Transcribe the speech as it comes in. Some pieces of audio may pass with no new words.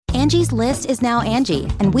Angie's List is now Angie,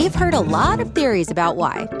 and we've heard a lot of theories about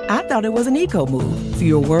why. I thought it was an eco move.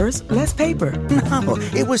 Fewer words, less paper. No,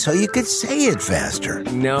 it was so you could say it faster.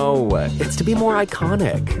 No, it's to be more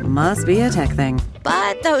iconic. Must be a tech thing.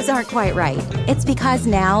 But those aren't quite right. It's because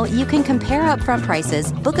now you can compare upfront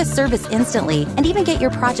prices, book a service instantly, and even get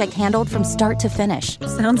your project handled from start to finish.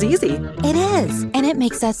 Sounds easy. It is, and it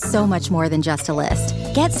makes us so much more than just a list.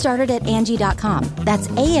 Get started at Angie.com. That's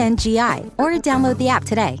ANGI, or download the app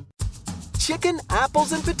today. Chicken,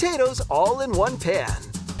 apples, and potatoes all in one pan.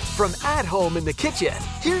 From at home in the kitchen,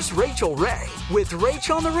 here's Rachael Ray with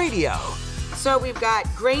Rach on the Radio. So we've got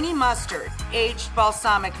grainy mustard, aged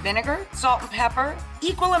balsamic vinegar, salt and pepper,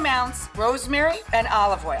 equal amounts, rosemary, and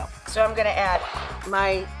olive oil. So I'm gonna add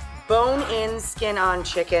my bone-in, skin-on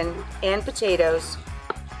chicken and potatoes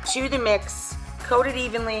to the mix, coat it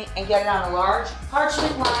evenly, and get it on a large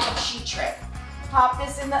parchment-lined sheet tray. Pop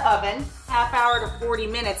this in the oven, half hour to 40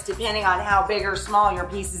 minutes, depending on how big or small your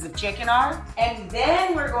pieces of chicken are. And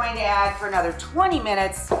then we're going to add, for another 20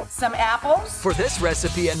 minutes, some apples. For this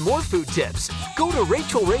recipe and more food tips, go to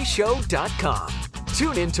RachelRayShow.com.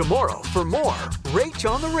 Tune in tomorrow for more Rach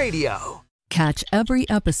on the Radio. Catch every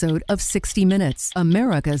episode of 60 Minutes,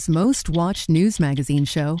 America's most watched news magazine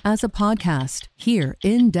show, as a podcast. Hear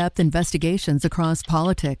in-depth investigations across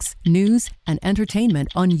politics, news, and entertainment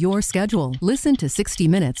on your schedule. Listen to 60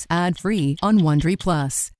 Minutes ad-free on Wondery Plus.